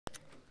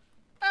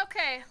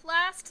Okay,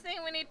 last thing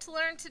we need to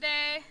learn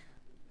today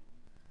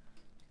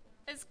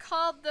is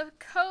called the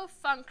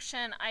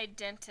cofunction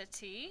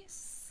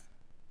identities.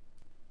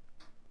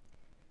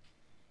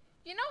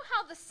 You know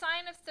how the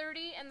sine of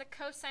 30 and the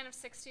cosine of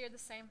 60 are the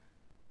same?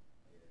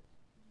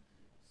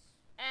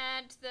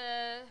 And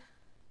the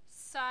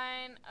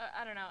sine,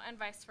 I don't know, and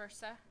vice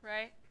versa,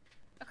 right?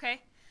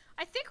 Okay.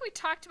 I think we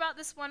talked about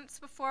this once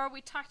before.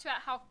 We talked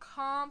about how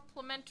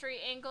complementary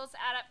angles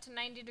add up to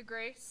 90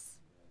 degrees.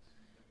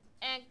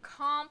 And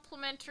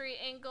complementary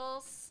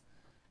angles,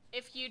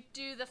 if you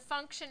do the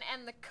function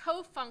and the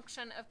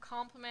cofunction of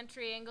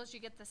complementary angles, you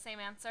get the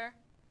same answer.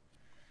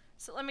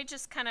 So let me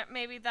just kind of,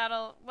 maybe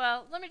that'll,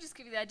 well, let me just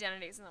give you the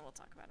identities and then we'll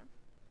talk about them.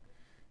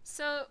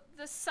 So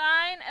the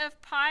sine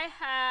of pi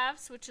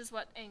halves, which is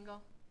what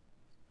angle?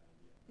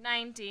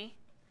 90,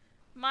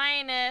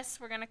 minus,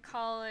 we're going to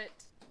call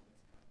it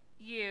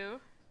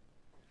u.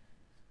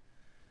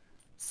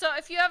 So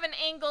if you have an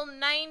angle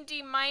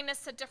 90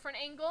 minus a different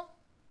angle,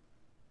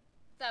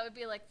 that would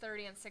be like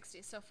 30 and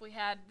 60. So if we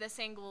had this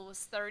angle was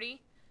 30,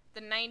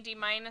 the 90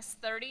 minus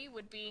 30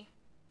 would be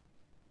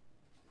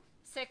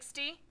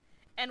 60.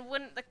 And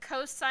wouldn't the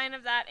cosine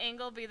of that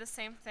angle be the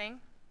same thing?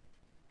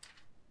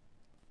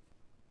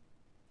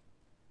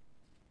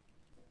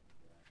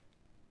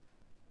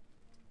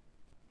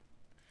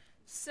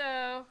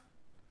 So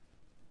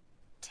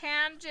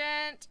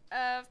tangent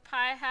of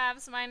pi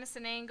halves minus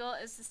an angle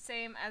is the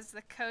same as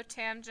the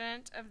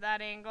cotangent of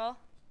that angle.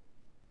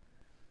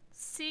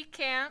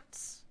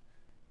 Secant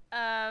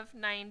of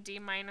 90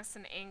 minus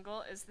an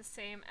angle is the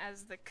same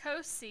as the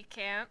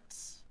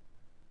cosecant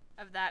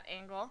of that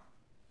angle.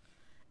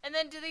 And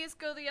then do these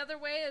go the other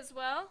way as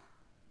well?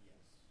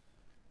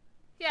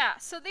 Yes. Yeah,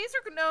 so these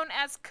are known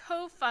as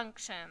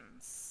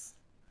cofunctions.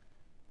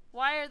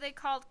 Why are they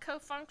called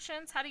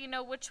cofunctions? How do you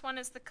know which one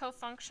is the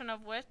cofunction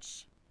of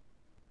which?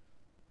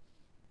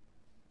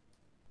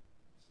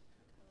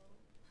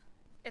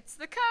 It's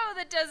the co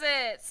that does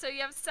it. So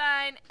you have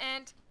sine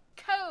and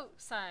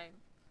cosine.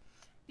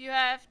 You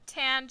have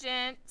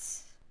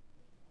tangent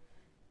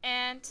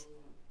and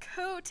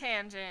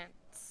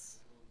cotangent.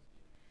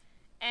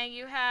 And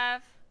you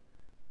have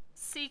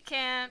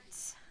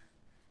secant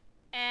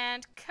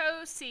and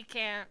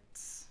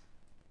cosecant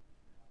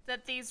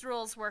that these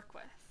rules work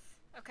with.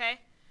 Okay?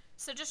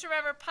 So just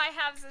remember, pi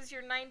halves is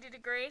your 90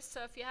 degrees.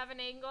 So if you have an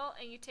angle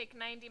and you take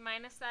 90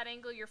 minus that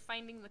angle, you're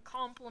finding the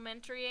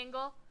complementary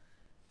angle.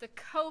 The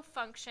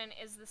cofunction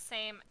is the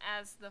same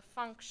as the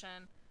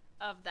function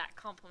of that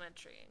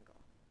complementary angle.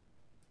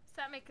 Does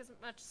that make as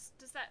much,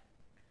 is that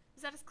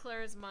as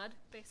clear as mud,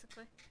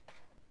 basically?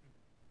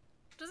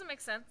 Does it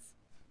make sense?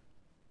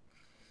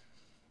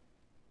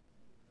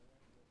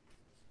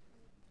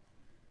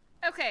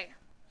 Okay,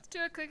 let's do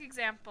a quick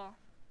example.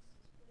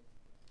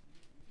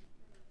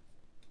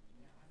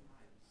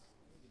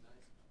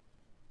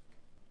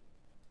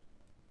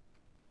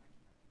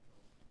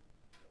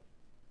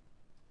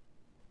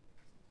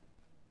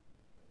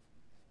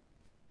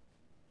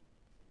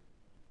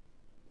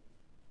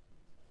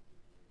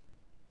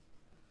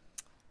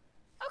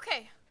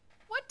 Okay,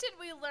 what did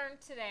we learn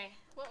today?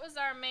 What was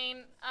our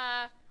main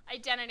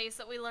identities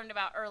that we learned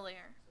about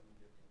earlier?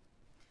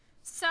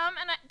 Sum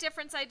and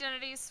difference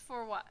identities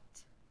for what?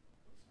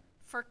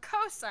 For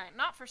cosine,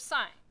 not for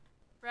sine,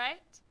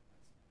 right?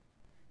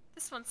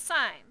 This one's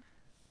sine.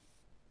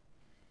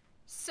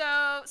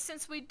 So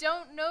since we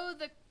don't know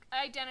the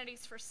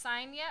identities for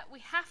sine yet, we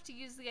have to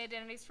use the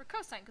identities for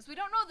cosine because we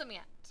don't know them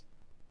yet.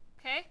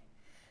 Okay?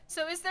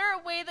 So is there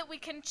a way that we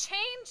can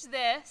change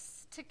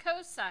this to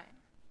cosine?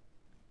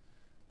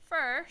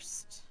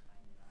 First,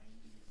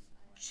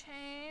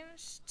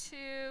 change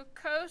to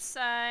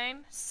cosine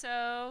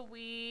so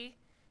we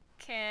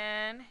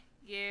can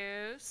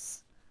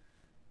use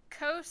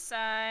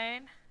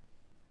cosine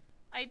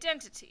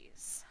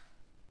identities.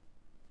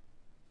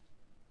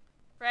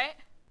 Right?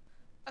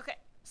 Okay,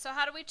 so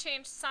how do we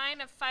change sine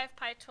of 5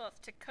 pi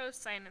 12th to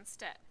cosine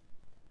instead?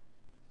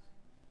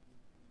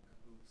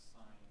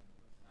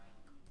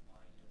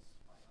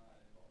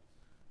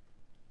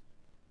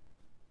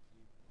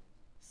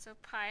 So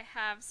pi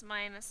halves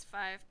minus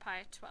 5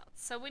 pi 12th.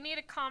 So we need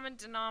a common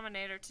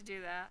denominator to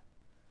do that.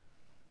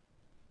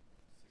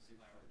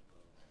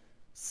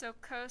 So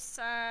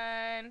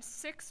cosine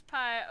 6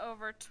 pi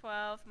over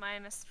 12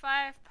 minus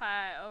 5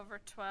 pi over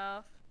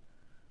 12,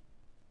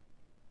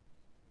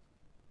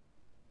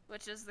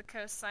 which is the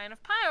cosine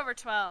of pi over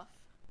 12.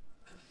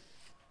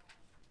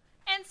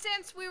 And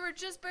since we were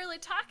just barely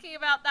talking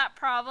about that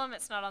problem,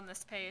 it's not on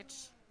this page.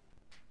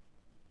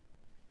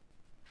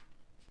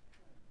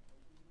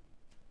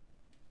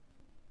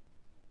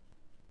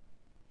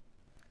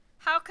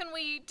 How can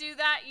we do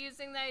that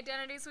using the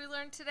identities we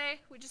learned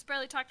today? We just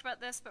barely talked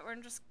about this, but we're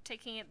just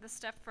taking it this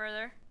step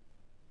further.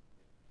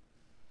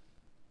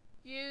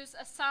 Use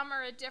a sum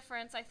or a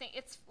difference. I think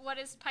it's, what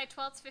is pi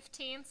 12's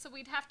 15? So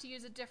we'd have to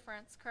use a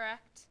difference,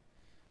 correct?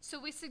 So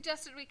we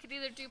suggested we could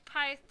either do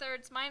pi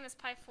thirds minus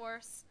pi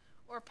fourths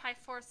or pi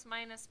fourths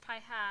minus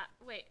pi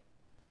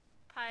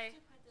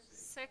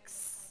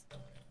 6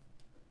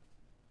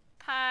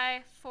 pi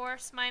pi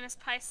fourths minus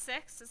pi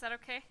 6. Is that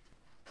okay?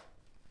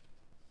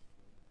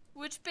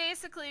 Which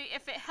basically,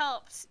 if it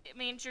helps, it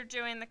means you're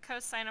doing the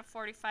cosine of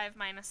 45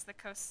 minus the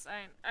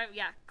cosine,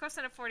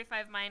 cosine of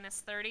 45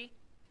 minus 30.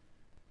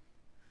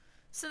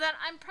 So then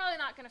I'm probably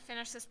not going to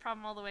finish this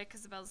problem all the way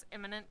because the bell's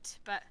imminent,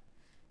 but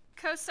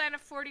cosine of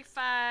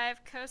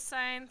 45,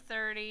 cosine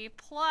 30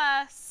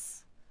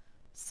 plus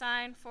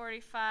sine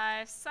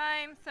 45,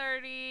 sine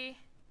 30,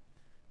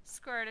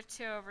 square root of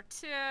 2 over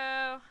 2,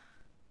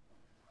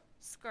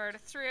 square root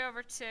of 3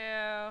 over 2,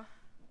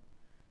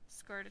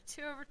 square root of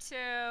 2 over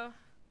 2,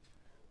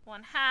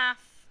 1/2,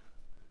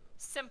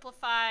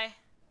 simplify,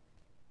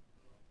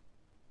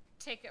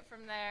 take it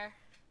from there,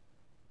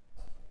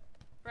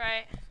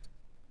 right?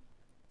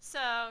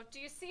 So do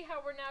you see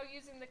how we're now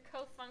using the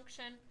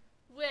cofunction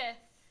with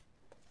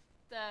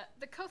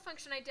the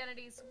cofunction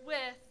identities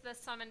with the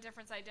sum and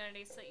difference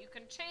identities so that you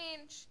can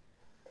change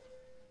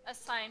a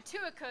sine to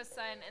a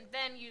cosine and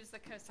then use the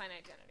cosine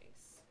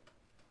identities.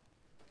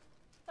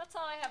 That's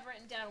all I have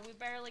written down. We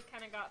barely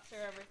kind of got through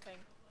everything.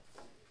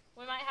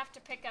 We might have to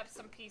pick up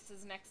some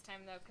pieces next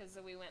time, though, because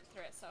we went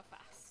through it so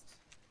fast.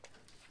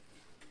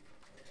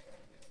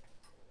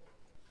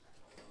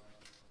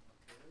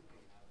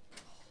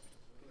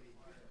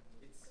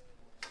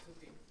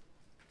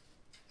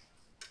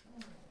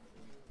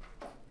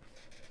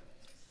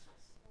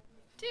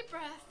 Deep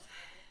breath.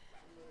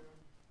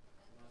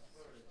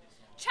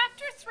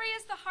 Chapter 3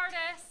 is the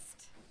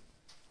hardest.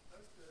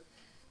 That's good.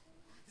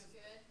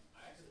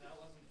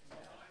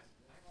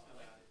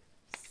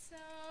 So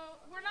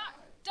we're not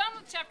done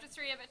with chapter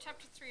 3 yet, but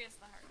chapter 3 is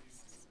the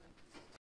hardest.